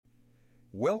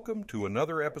Welcome to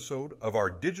another episode of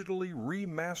our digitally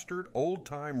remastered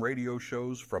old-time radio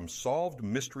shows from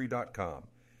SolvedMystery.com.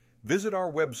 Visit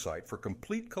our website for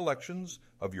complete collections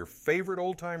of your favorite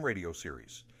old-time radio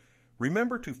series.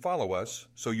 Remember to follow us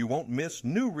so you won't miss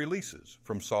new releases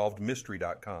from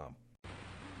SolvedMystery.com.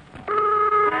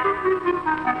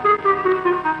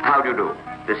 How do you do?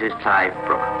 This is Clive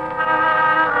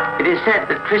Brooke. It is said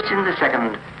that Christian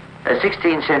II, a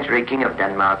 16th century king of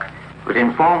Denmark, was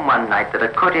informed one night that a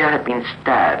courtier had been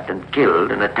stabbed and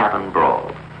killed in a tavern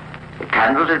brawl. The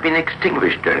candles had been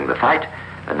extinguished during the fight,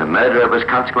 and the murderer was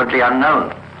consequently unknown.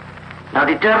 Now,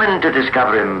 determined to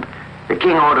discover him, the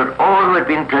king ordered all who had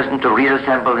been present to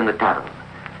reassemble in the tavern.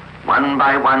 One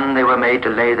by one, they were made to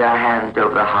lay their hands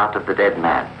over the heart of the dead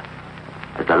man.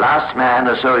 As the last man,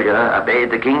 a soldier,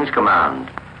 obeyed the king's command,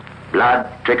 blood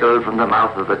trickled from the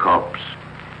mouth of the corpse.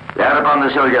 Thereupon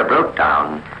the soldier broke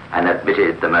down and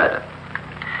admitted the murder.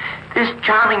 This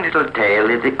charming little tale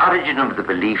is the origin of the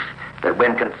belief that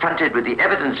when confronted with the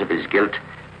evidence of his guilt,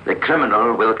 the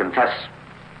criminal will confess.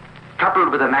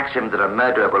 Coupled with the maxim that a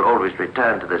murderer will always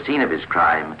return to the scene of his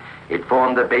crime, it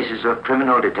formed the basis of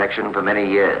criminal detection for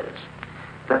many years.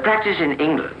 The practice in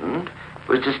England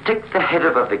was to stick the head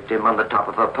of a victim on the top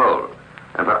of a pole,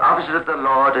 and for officers of the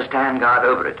law to stand guard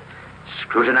over it,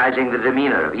 scrutinizing the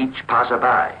demeanor of each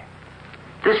passerby.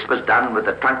 This was done with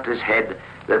the trunkless head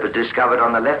that was discovered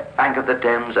on the left bank of the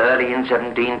Thames early in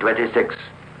 1726.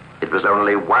 It was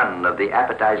only one of the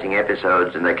appetizing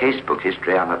episodes in the casebook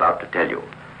history I'm about to tell you.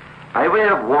 By way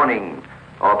of warning,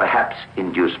 or perhaps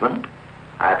inducement,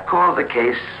 I've called the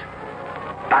case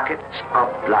Buckets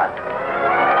of Blood.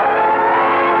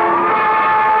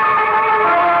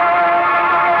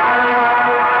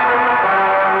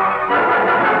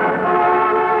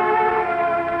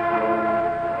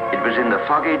 It was in the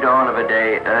foggy dawn of a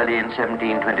day early in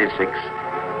 1726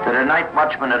 that a night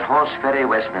watchman at Horseferry,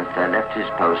 Westminster, left his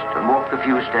post and walked a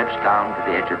few steps down to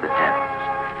the edge of the Thames.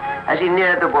 As he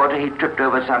neared the water, he tripped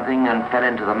over something and fell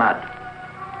into the mud.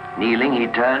 Kneeling, he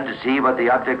turned to see what the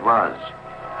object was.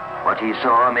 What he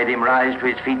saw made him rise to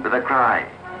his feet with a cry.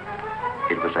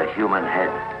 It was a human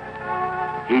head.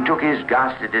 He took his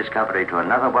ghastly discovery to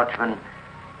another watchman,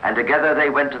 and together they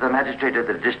went to the magistrate of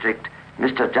the district,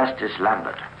 Mr. Justice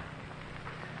Lambert.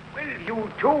 Well, you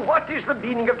two, what is the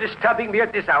meaning of disturbing me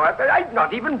at this hour? I've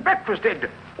not even breakfasted.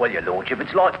 Well, your lordship,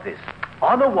 it's like this.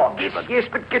 I'm a what, Gibbon? Yes,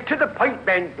 but get to the point,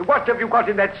 man. What have you got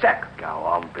in that sack? Go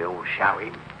on, Bill, show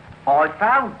him. I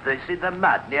found this in the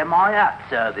mud near my hut,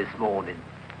 sir, this morning.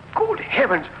 Good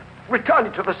heavens. Return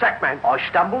it to the sack, man. I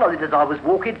stumbled on it as I was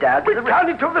walking down to the... Return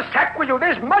it to the sack, will you?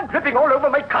 There's mud dripping all over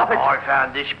my carpet. I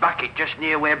found this bucket just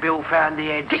near where Bill found the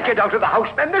head, Take it out of the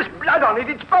house, man. There's blood on it.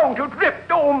 It's bound to drip.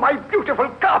 Oh, my beautiful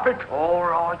carpet. All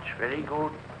right, very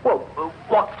good. Well,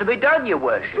 what's to be done, your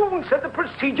worship? Soon, sir, the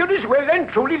procedure is well and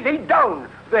truly laid down.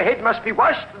 The head must be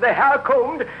washed, the hair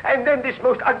combed, and then this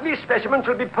most ugly specimen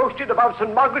shall be posted about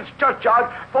St. Margaret's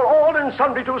churchyard for all and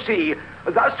sundry to see.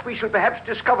 Thus we shall perhaps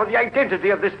discover the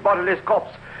identity of this bodiless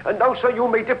corpse. And now, sir, you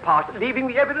may depart, leaving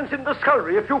the evidence in the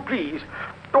scullery, if you please.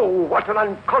 Oh, what an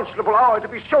unconscionable hour to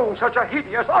be shown such a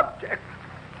hideous object.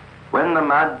 When the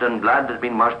mud and blood had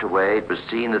been washed away, it was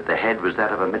seen that the head was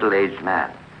that of a middle-aged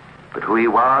man. But who he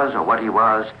was or what he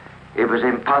was, it was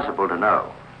impossible to know.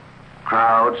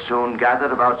 Crowds soon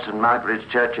gathered about St. Margaret's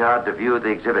churchyard to view the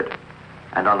exhibit.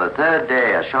 And on the third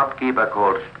day, a shopkeeper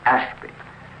called Ashby,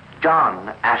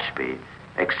 John Ashby,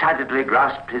 excitedly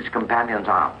grasped his companion's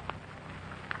arm.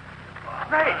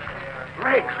 Rex,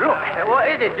 look. What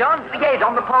is it, John? The head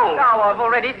on the pole. Oh, I've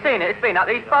already seen it. It's been up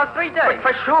these past 3 days. But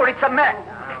for sure, it's a man.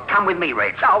 Come with me,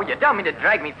 Rex. Oh, you don't mean to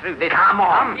drag me through this. Come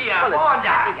on. Yeah, Well, on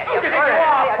I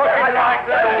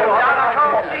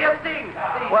can't see a thing.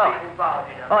 Well,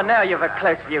 now you've a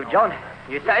close view, John.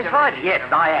 You satisfied? Yes,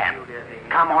 I am.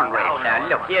 Come on, Rex. Now,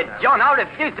 look here, John, I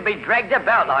refuse to be dragged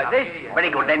about like this.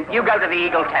 Very good, then. You go to the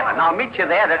Eagle Tavern. I'll meet you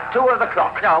there at 2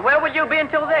 o'clock. Now, where will you be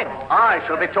until then? I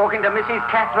shall be talking to Mrs.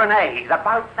 Catherine Hayes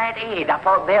about that head up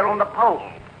out there on the pole.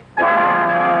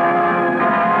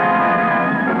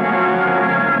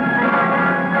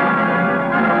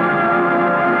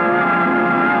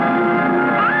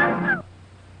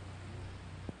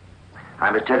 I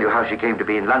must tell you how she came to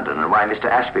be in London and why Mr.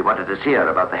 Ashby wanted to see her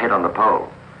about the head on the pole.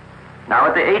 Now,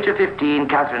 at the age of 15,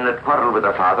 Catherine had quarreled with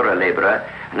her father, a labourer,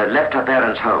 and had left her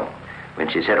parents' home when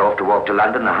she set off to walk to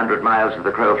London 100 miles as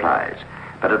the crow flies.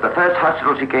 But at the first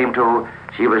hospital she came to,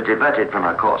 she was diverted from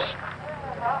her course.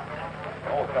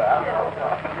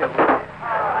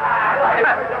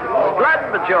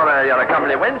 Glad that you're a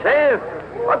comely wench, eh?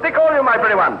 What they call you, my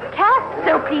pretty one? Cat,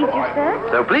 so please you, sir.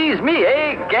 So please me,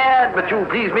 eh? Gad, but you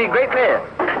please me greatly.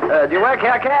 Do you work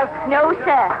here, Kath? No,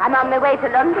 sir. I'm on my way to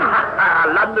London.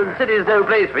 London City is no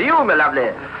place for you, my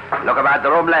lovely. Look about the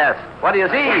room, lass. What do you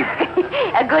see?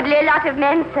 A goodly lot of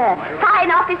men, sir.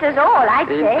 Fine officers all, I'd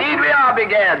say. Indeed we are,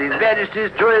 begad. His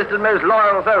Majesty's truest and most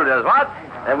loyal soldiers, what?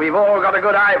 And we've all got a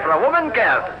good eye for a woman,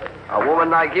 Kath. A woman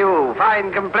like you,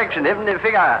 fine complexion, heavenly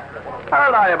figure. How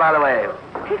old are you, by the way?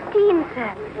 15,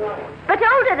 sir. But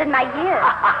older than my years.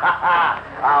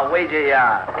 I'll wager you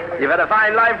are. You've had a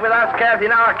fine life with us, Kath,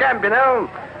 in our camp, you know.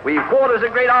 We've quarters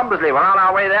at Great Ombersley. We're on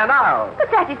our way there now.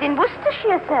 But that is in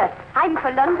Worcestershire, sir. I'm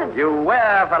for London. You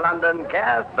were for London,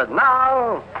 Kath, but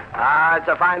now... it's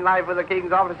a fine life with the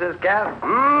King's officers, Kath.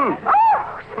 Oh,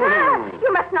 sir,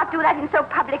 you must not do that in so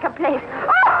public a place.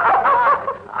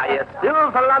 Are you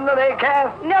still for London, eh,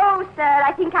 Kath? No, sir.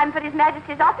 I think I'm for His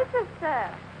Majesty's officers, sir.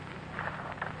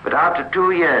 But after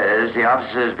 2 years, the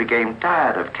officers became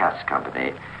tired of Kath's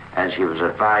company, and she was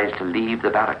advised to leave the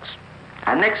barracks.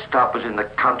 Her next stop was in the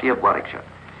county of Warwickshire,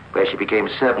 where she became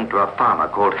servant to a farmer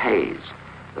called Hayes.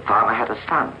 The farmer had a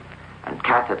son, and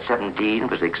Kath at 17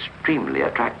 was extremely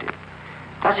attractive.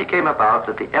 Thus it came about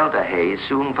that the elder Hayes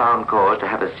soon found cause to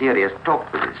have a serious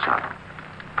talk with his son.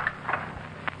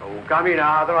 Oh, come in,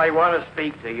 Arthur. I want to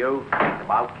speak to you. It's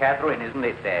about Catherine, isn't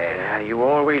it, Dad? Yeah, you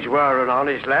always were an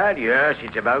honest lad. Yes,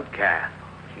 it's about Kath.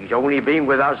 She's only been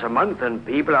with us a month, and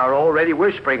people are already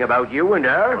whispering about you and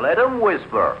her. Let 'em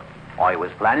whisper. I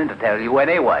was planning to tell you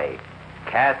anyway.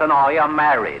 Kath and I are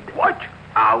married. What?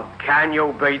 How can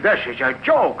you be? This is a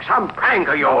joke, some prank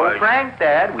of yours. No, Frank,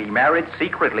 Dad. We married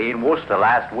secretly in Worcester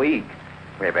last week.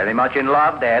 We're very much in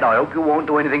love, Dad. I hope you won't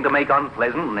do anything to make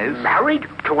unpleasantness. Married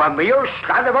to a mere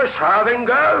slut of a serving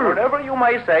girl? Whatever you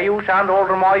may say, you shan't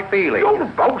alter my feelings. You'll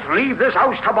both leave this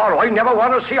house tomorrow. I never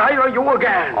want to see either of you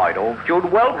again. I'd hope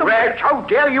you'd welcome me. Wretch, how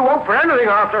dare you vote for anything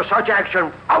after such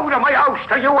action? Out of my house,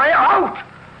 till you way out!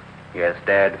 Yes,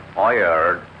 Dad, I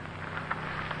heard.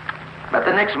 But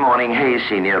the next morning, Hayes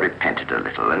Sr. repented a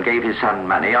little and gave his son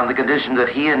money on the condition that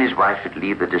he and his wife should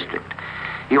leave the district.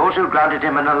 He also granted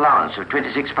him an allowance of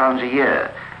 £26 a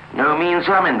year. No mean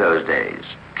sum in those days.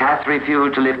 Kath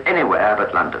refused to live anywhere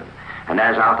but London. And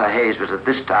as Arthur Hayes was at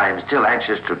this time still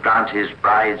anxious to grant his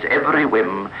bride's every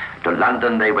whim, to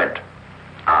London they went.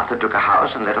 Arthur took a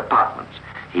house and let apartments.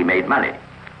 He made money.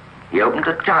 He opened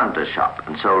a chandler's shop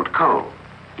and sold coal.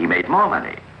 He made more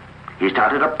money. He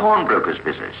started a pawnbroker's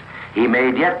business. He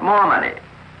made yet more money.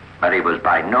 But he was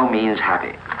by no means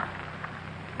happy.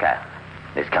 Kath,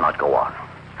 this cannot go on.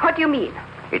 What do you mean?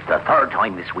 It's the third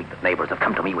time this week that neighbors have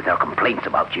come to me with their complaints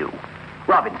about you.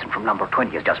 Robinson from number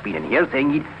 20 has just been in here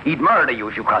saying he'd murder you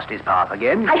if you crossed his path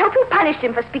again. I hope you punished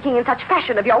him for speaking in such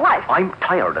fashion of your wife. I'm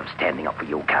tired of standing up for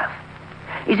you, Kath.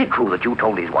 Is it true that you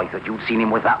told his wife that you'd seen him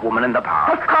with that woman in the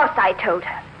park? Of course I told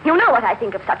her. You know what I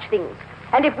think of such things.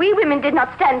 And if we women did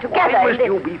not stand together... Why must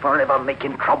you be forever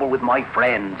making trouble with my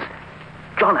friends?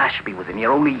 John Ashby was in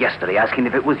here only yesterday asking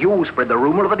if it was you who spread the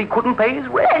rumor that he couldn't pay his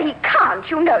rent. Well, he can't,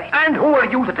 you know it. And who are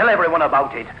you to tell everyone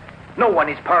about it? No one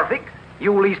is perfect.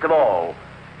 You least of all.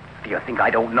 Do you think I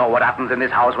don't know what happens in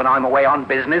this house when I'm away on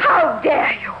business? How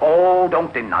dare you? Oh,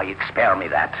 don't deny it. Spare me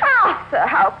that. Arthur,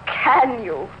 how can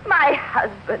you? My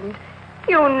husband.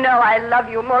 You know I love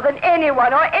you more than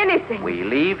anyone or anything. We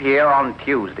leave here on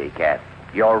Tuesday, Kath.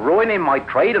 You're ruining my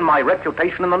trade and my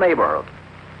reputation in the neighborhood.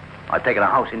 I've taken a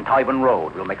house in Tyburn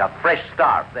Road. We'll make a fresh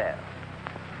start there.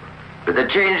 But the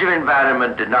change of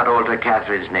environment did not alter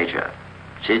Catherine's nature.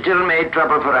 She still made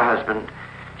trouble for her husband.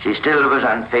 She still was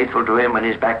unfaithful to him when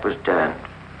his back was turned.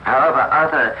 However,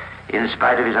 Arthur, in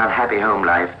spite of his unhappy home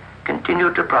life,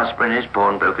 continued to prosper in his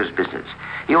pawnbroker's business.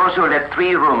 He also let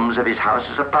 3 rooms of his house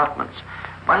as apartments.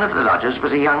 One of the lodgers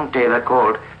was a young tailor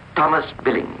called Thomas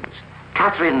Billings.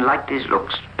 Catherine liked his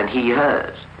looks, and he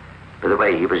hers. By the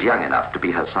way, he was young enough to be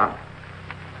her son.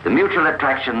 The mutual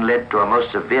attraction led to a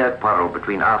most severe quarrel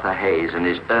between Arthur Hayes and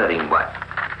his erring wife.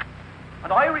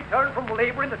 And I returned from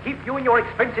laboring to keep you in your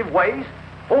expensive ways,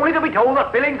 only to be told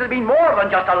that Billings has been more than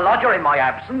just a lodger in my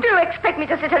absence. Do you expect me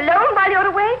to sit alone while you're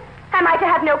away? Am I to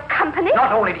have no company?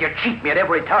 Not only do you cheat me at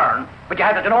every turn, but you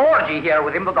had an orgy here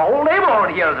with him that the whole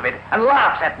neighborhood hears of it and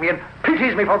laughs at me and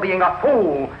pities me for being a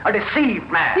fool, a deceived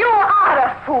man. You are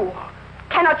a fool.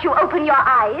 Cannot you open your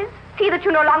eyes? See that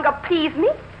you no longer please me?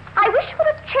 I wish for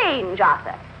a change,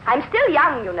 Arthur. I'm still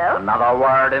young, you know. Another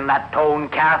word in that tone,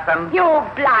 Catherine. You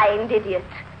blind idiot.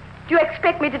 Do you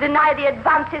expect me to deny the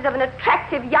advances of an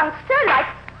attractive youngster like...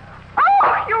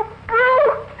 Oh, you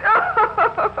brute!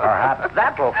 Perhaps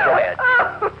that will quiet.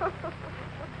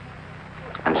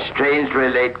 And It's strange to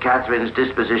relate Catherine's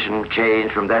disposition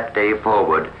changed from that day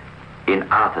forward in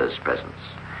Arthur's presence.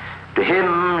 To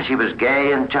him, she was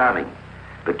gay and charming,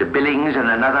 but to Billings and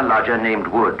another lodger named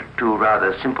Wood, two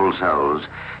rather simple souls,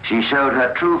 she showed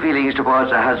her true feelings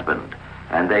towards her husband,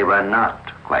 and they were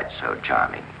not quite so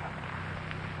charming.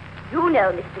 You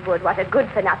know, Mr. Wood, what a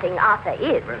good-for-nothing Arthur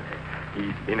is. Well,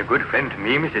 he's been a good friend to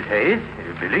me, Mrs. Hayes.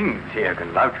 Billings here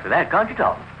can vouch for that, can't you,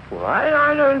 Tom? Why,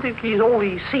 I don't think he's all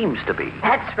he seems to be.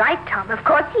 That's right, Tom. Of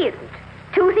course he isn't.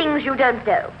 Two things you don't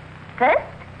know. First,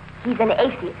 he's an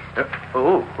atheist.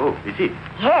 Is he?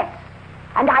 Yes.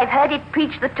 And I've heard it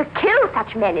preached that to kill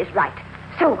such men is right.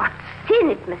 So what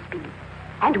sin it must be.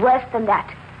 And worse than that,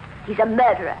 he's a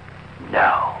murderer.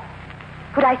 No.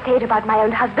 Could I say it about my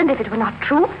own husband if it were not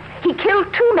true? He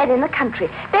killed two men in the country,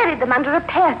 buried them under a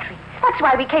pear tree. That's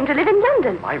why we came to live in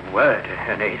London. My word,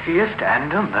 an atheist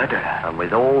and a murderer. And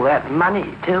with all that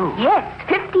money, too. Yes,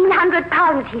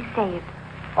 £1,500 he saved.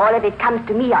 All of it comes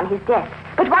to me on his death.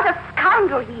 But what a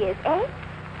scoundrel he is, eh?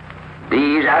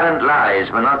 These arrant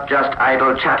lies were not just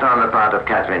idle chatter on the part of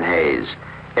Catherine Hayes.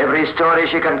 Every story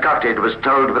she concocted was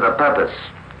told with a purpose: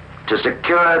 to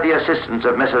secure the assistance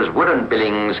of Messrs. Wood and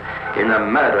Billings in the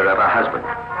murder of her husband.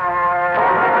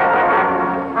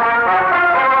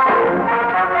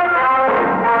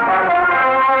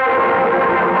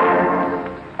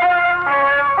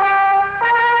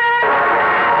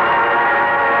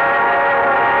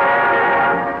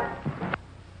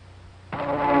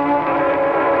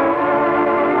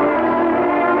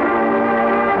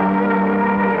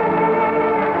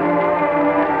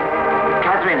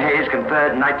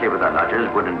 Nightly with her lodgers,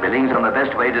 Wood and Billings, on the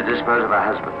best way to dispose of her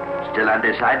husband. Still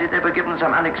undecided, they were given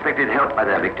some unexpected help by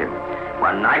their victim.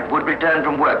 One night, Wood returned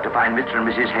from work to find Mr. and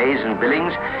Mrs. Hayes and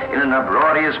Billings in an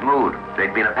uproarious mood.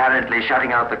 They'd been apparently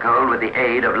shutting out the cold with the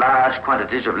aid of large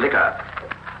quantities of liquor.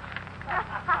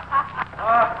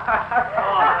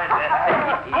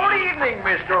 Good evening,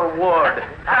 Mr. Wood.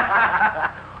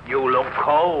 You look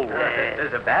cold.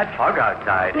 There's a bad fog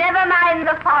outside. Never mind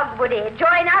the fog, Woody.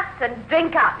 Join us and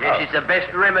drink up. Yes, it's the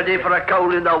best remedy for a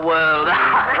cold in the world.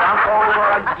 Drunk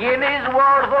over a guinea's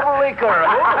worth of liquor.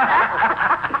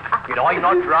 You know, I'm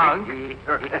not drunk.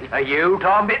 Are you,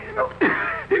 Tom?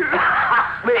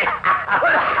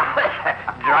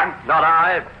 Drunk? Not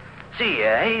I. See,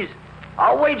 Hayes,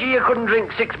 I'll wager you couldn't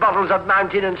drink 6 bottles of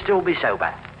Mountain and still be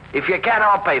sober. If you can,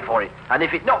 I'll pay for it. And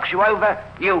if it knocks you over,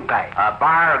 you pay. A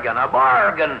bargain, a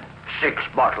bargain. 6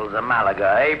 bottles of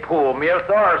Malaga, eh? Pour me a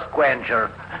thirst quencher.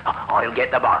 I'll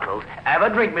get the bottles. Have a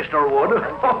drink, Mr. Wood.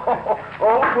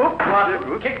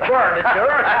 Kick furniture.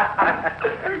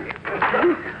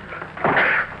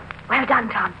 Well done,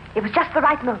 Tom. It was just the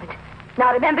right moment.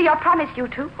 Now remember your promise, you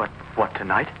two. What,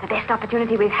 tonight? The best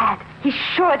opportunity we've had. He's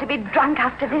sure to be drunk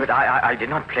after this. But I did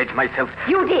not pledge myself.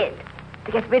 You did.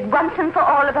 To get rid once and for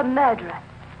all of a murderer.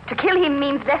 To kill him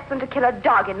means less than to kill a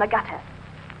dog in the gutter.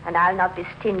 And I'll not be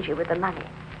stingy with the money.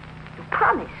 You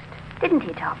promised, didn't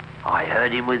he, Tom? I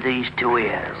heard him with these 2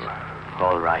 ears.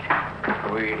 All right.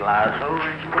 Sweet lasso,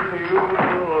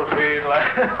 sweet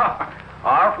lasso.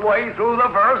 Halfway through the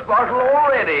first bottle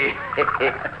already.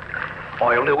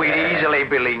 I'll do it easily,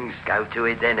 Billings. Go to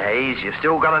it then, Hayes. You've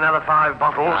still got another 5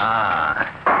 bottles.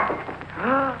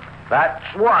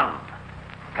 That's 1.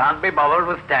 Can't be bothered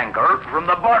with tanker. From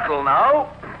the bottle now.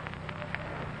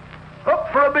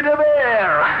 Up for a bit of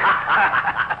air.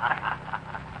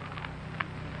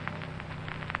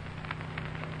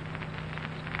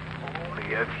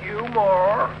 Only a few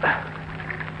more.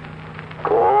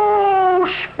 Oh,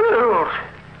 spilled.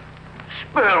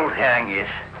 Spilled, hang it.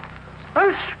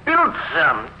 I spilled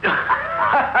some.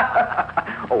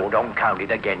 Oh, don't count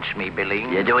it against me,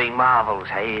 Billings. You're doing marvels,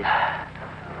 Hayes.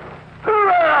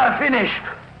 Hurrah, finished.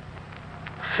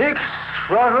 6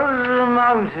 bottles of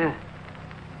Mountain.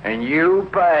 And you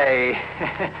pay.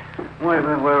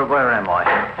 Where am I?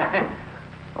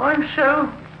 I'm so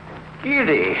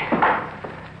giddy.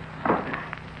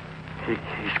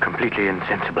 He's completely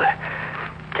insensible.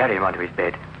 Carry him onto his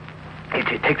bed.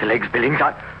 Take the legs, Billings.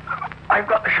 I've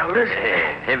got the shoulders.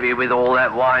 Heavy with all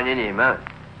that wine in him, huh?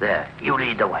 There, you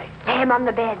lead the way. Lay him on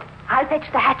the bed. I'll fetch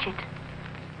the hatchet.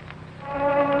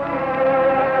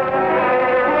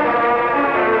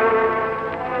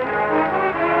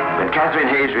 When Catherine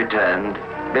Hayes returned,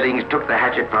 Billings took the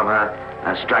hatchet from her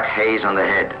and struck Hayes on the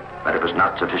head, but it was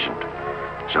not sufficient.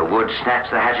 So Wood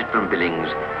snatched the hatchet from Billings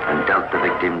and dealt the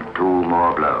victim 2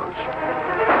 more blows.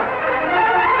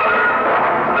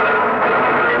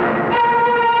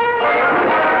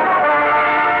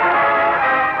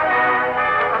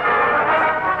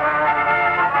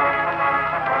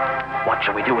 What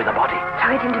shall we do with the body?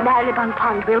 Throw it into Marylebone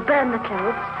Pond. We'll burn the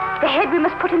clothes. The head we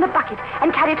must put in the bucket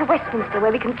and carry to Westminster,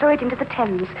 where we can throw it into the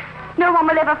Thames. No one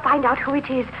will ever find out who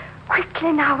it is.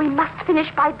 Quickly now, we must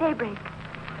finish by daybreak.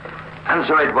 And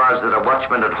so it was that a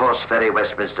watchman at Horse Ferry,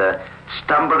 Westminster,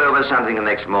 stumbled over something the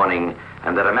next morning,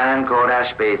 and that a man called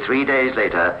Ashby 3 days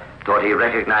later thought he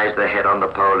recognized the head on the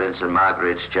pole in St.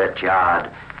 Margaret's churchyard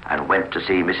and went to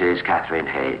see Mrs. Catherine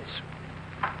Hayes.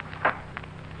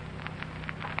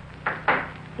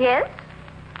 Yes?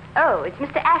 Oh, it's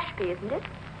Mr. Ashby, isn't it?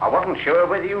 I wasn't sure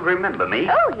whether you remember me.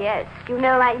 Oh, yes. You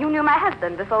knew my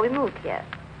husband before we moved here.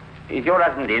 Is your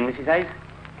husband in, Mrs. Hayes?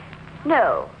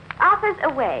 No. Arthur's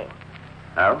away.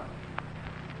 Oh?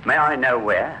 May I know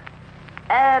where?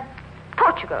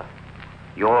 Portugal.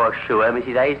 You're sure,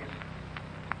 Mrs. Hayes?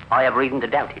 I have reason to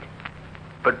doubt it.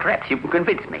 But perhaps you can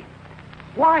convince me.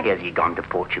 Why has he gone to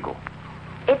Portugal?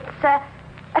 It's a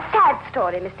sad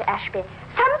story, Mr. Ashby.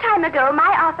 Some time ago,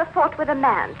 my Arthur fought with a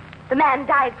man. The man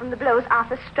died from the blows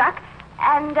Arthur struck,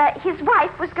 and his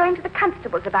wife was going to the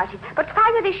constables about it. But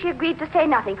finally she agreed to say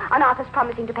nothing, on Arthur's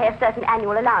promising to pay a certain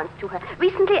annual allowance to her.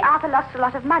 Recently, Arthur lost a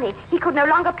lot of money. He could no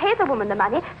longer pay the woman the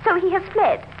money, so he has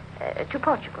fled to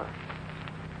Portugal.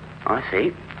 I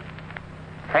see.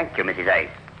 Thank you, Mrs. Hayes.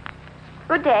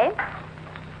 Good day.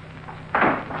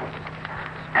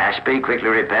 Ashby quickly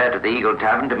repaired to the Eagle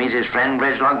Tavern to meet his friend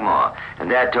Reg Longmore, and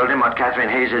there told him what Catherine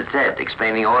Hayes had said,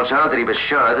 explaining also that he was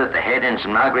sure that the head in St.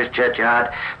 Margaret's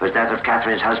churchyard was that of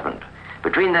Catherine's husband.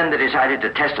 Between them, they decided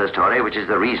to test her story, which is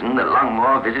the reason that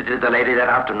Longmore visited the lady that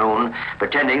afternoon,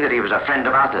 pretending that he was a friend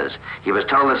of Arthur's. He was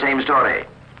told the same story.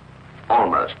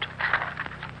 Almost.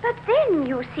 But then,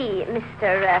 you see,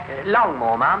 Mr.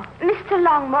 Longmore, ma'am. Mr.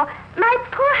 Longmore, my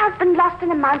poor husband lost an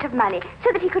amount of money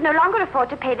so that he could no longer afford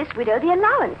to pay this widow the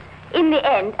allowance. In the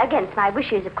end, against my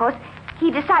wishes, of course, he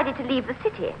decided to leave the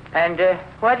city. And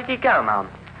where did he go, ma'am?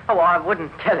 Oh, I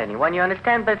wouldn't tell anyone, you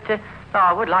understand, but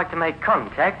I would like to make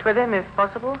contact with him, if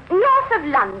possible. North of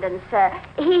London, sir.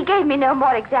 He gave me no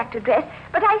more exact address,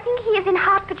 but I think he is in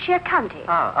Hertfordshire County.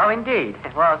 Oh, indeed.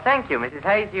 Well, thank you, Mrs.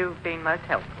 Hayes. You've been most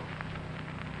helpful.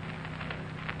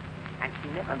 And she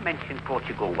never mentioned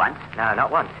Portugal once? No,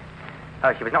 not once.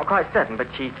 Oh, she was not quite certain, but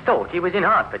she thought he was in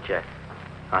Hertfordshire.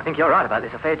 I think you're right about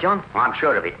this affair, John. Well, I'm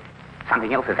sure of it.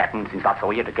 Something else has happened since I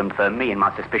saw you to confirm me in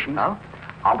my suspicions. Oh?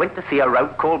 I went to see a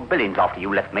rogue called Billings after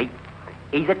you left me.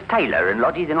 He's a tailor and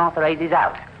lodges in Arthur Hayes'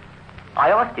 house.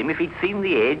 I asked him if he'd seen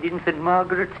the head in St.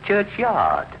 Margaret's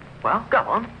churchyard. Well, go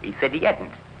on. He said he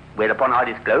hadn't. Whereupon I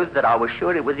disclosed that I was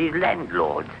sure it was his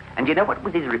landlord's. And you know what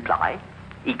was his reply?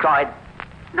 He cried,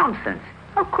 "Nonsense.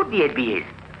 How could the head be his?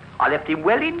 I left him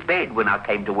well in bed when I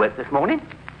came to work this morning."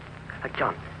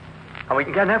 John, we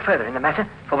can go no further in the matter,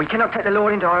 for we cannot take the law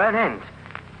into our own hands.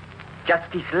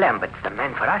 Justice Lambert's the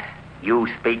man for us. You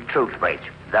speak truth, Reg,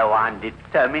 though I'm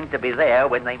determined to be there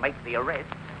when they make the arrest.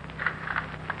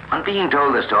 On being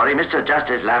told the story, Mr.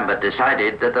 Justice Lambert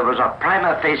decided that there was a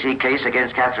prima facie case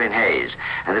against Catherine Hayes,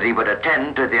 and that he would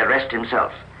attend to the arrest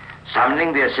himself.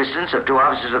 Summoning the assistance of 2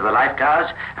 officers of the Life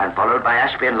Guards, and followed by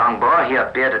Ashby and Longmore, he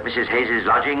appeared at Mrs. Hayes'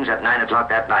 lodgings at 9 o'clock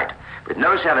that night. With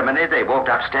no ceremony, they walked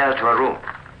upstairs to her room.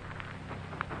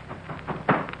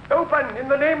 Open in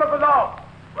the name of the law.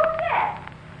 Who's there?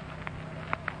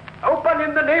 Open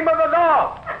in the name of the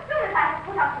law. As soon as I have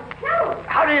put up the clothes.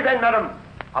 Hurry then, madam.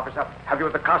 Officer, have you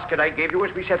the casket I gave you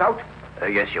as we set out?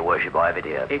 Yes, Your Worship, I have it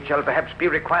here. It shall perhaps be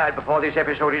required before this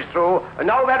episode is through.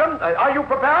 Now, madam, are you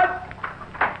prepared?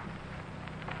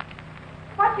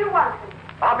 What do you want?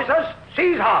 Officers,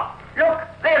 seize her. Look,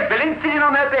 there's Billings sitting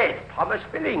on her bed. Thomas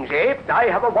Billings, eh? I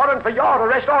have a warrant for your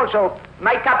arrest also.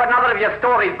 Make up another of your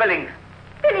stories, Billings.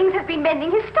 Billings has been mending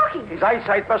his stockings. His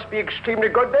eyesight must be extremely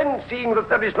good then, seeing that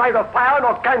there is neither fire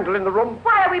nor candle in the room.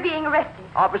 Why are we being arrested?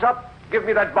 Officer, give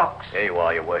me that box. Here you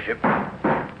are, Your Worship.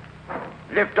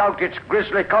 Lift out its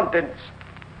grisly contents.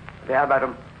 There,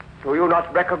 madam. Do you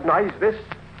not recognize this?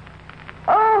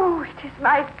 Oh, it is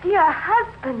my dear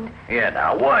husband. Here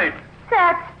now, wife.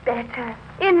 That's better.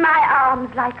 In my arms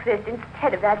like this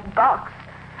instead of that box.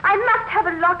 I must have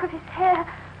a lock of his hair.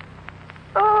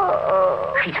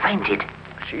 Oh. She's fainted.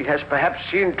 She has perhaps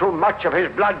seen too much of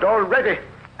his blood already.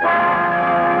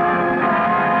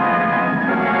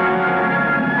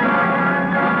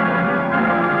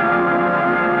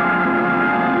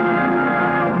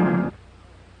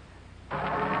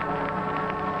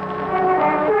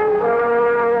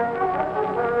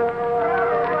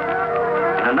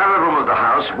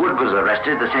 Wood was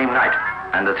arrested the same night,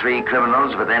 and the 3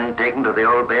 criminals were then taken to the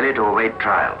Old Bailey to await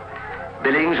trial.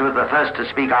 Billings was the first to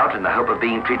speak out in the hope of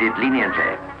being treated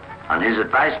leniently. On his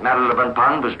advice, Marylebone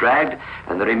Pond was dragged,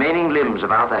 and the remaining limbs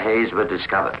of Arthur Hayes were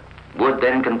discovered. Wood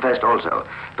then confessed also,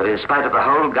 but in spite of the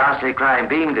whole ghastly crime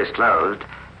being disclosed,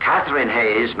 Catherine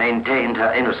Hayes maintained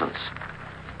her innocence.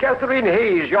 Catherine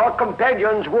Hayes, your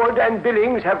companions Wood and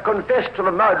Billings have confessed to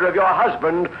the murder of your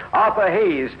husband, Arthur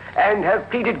Hayes, and have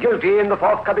pleaded guilty in the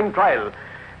forthcoming trial.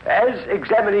 As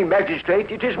examining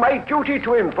magistrate, it is my duty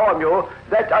to inform you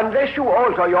that unless you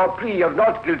alter your plea of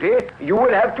not guilty, you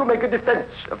will have to make a defense,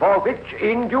 for which,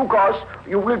 in due course,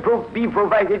 you will be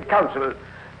provided counsel.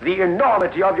 The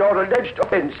enormity of your alleged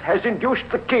offense has induced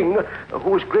the king,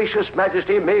 whose gracious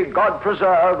majesty may God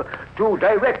preserve, to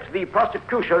direct the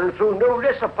prosecution through no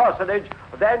less a personage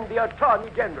than the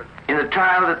Attorney General. In the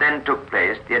trial that then took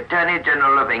place, the Attorney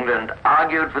General of England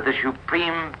argued for the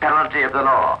supreme penalty of the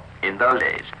law in those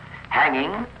days,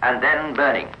 hanging and then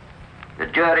burning. The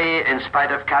jury, in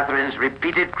spite of Catherine's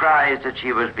repeated cries that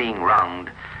she was being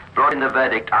wronged, brought in the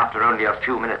verdict after only a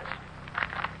few minutes.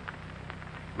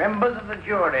 Members of the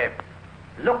jury,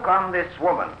 look on this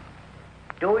woman.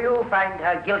 Do you find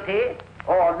her guilty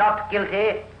or not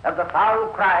guilty of the foul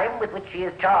crime with which she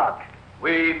is charged?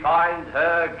 We find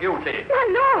her guilty.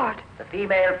 My lord, The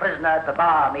female prisoner at the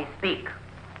bar may speak.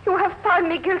 you have found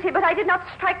me guilty, but I did not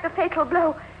strike the fatal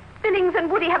blow. Billings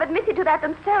and Woody have admitted to that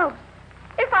themselves.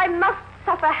 If I must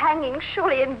suffer hanging,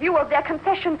 surely in view of their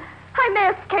confession, I may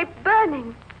escape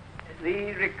burning.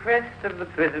 The request of the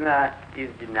prisoner is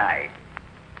denied.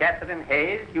 Catherine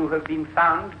Hayes, you have been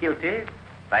found guilty,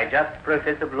 by just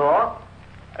process of law,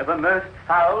 of a most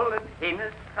foul and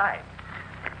heinous crime.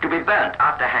 To be burnt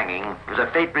after hanging was a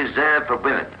fate reserved for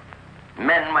women.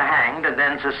 Men were hanged and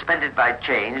then suspended by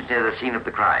chains near the scene of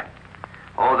the crime.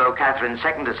 Although Catherine's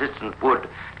second assistant, Wood,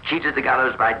 cheated the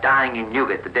gallows by dying in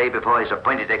Newgate the day before his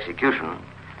appointed execution,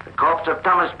 the corpse of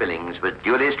Thomas Billings was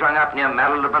duly strung up near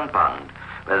Marylebone Pond,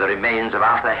 where the remains of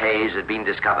Arthur Hayes had been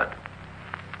discovered.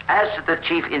 As to the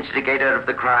chief instigator of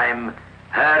the crime,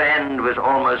 her end was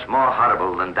almost more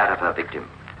horrible than that of her victim.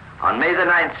 On May the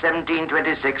 9th,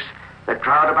 1726, the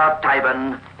crowd about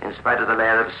Tyburn, in spite of the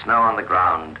layer of snow on the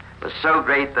ground, was so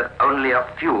great that only a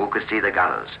few could see the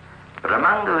gallows. But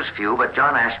among those few were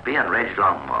John Ashby and Reg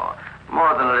Longmore,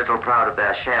 more than a little proud of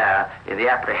their share in the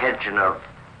apprehension of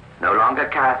no longer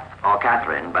Kath or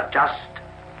Catherine, but just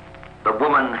the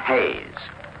woman Hayes.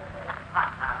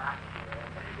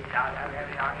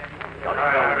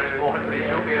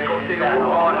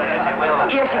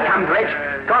 Here she comes, Reg.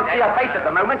 Can't see her face at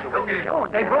the moment. Oh,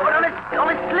 they brought her on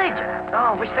a sledge.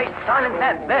 Oh, wish they'd silence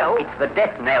that bell. It's the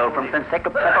death knell from St.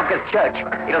 Sepulchre's Church.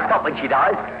 It'll stop when she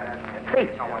dies. See,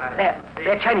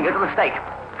 they're chaining her to the stake.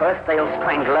 First they'll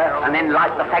strangle her and then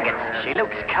light the faggots. She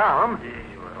looks calm.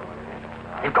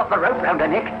 They've got the rope round her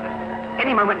neck.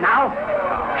 Any moment now.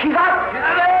 She's up!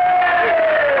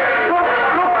 Look,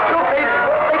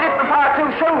 they lit the fire too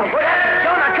soon.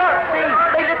 John, I can't see.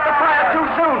 They lit the fire too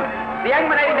soon. The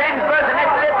hangman ain't hands burst and had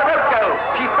to let the rope go.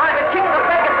 She's trying to kick the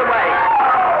faggots away.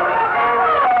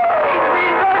 He's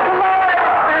being burnt alive,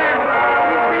 man.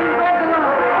 He's being burnt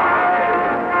alive.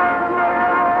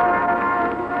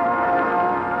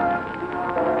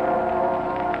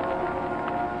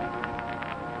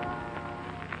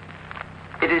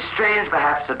 It is strange,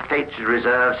 perhaps, that fate should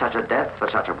reserve such a death for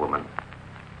such a woman.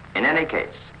 In any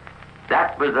case,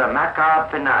 that was the macabre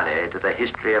finale to the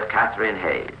history of Catherine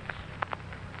Hayes.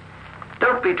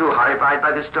 Don't be too horrified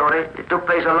by this story. It took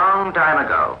place a long time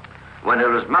ago, when it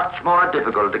was much more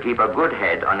difficult to keep a good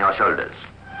head on your shoulders.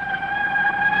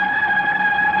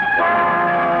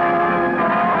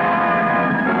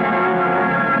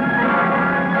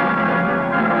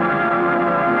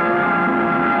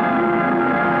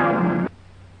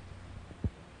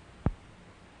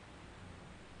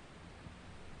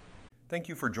 Thank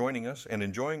you for joining us and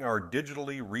enjoying our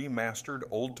digitally remastered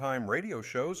old-time radio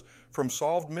shows from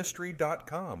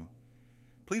SolvedMystery.com.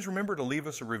 Please remember to leave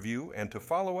us a review and to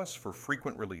follow us for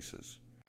frequent releases.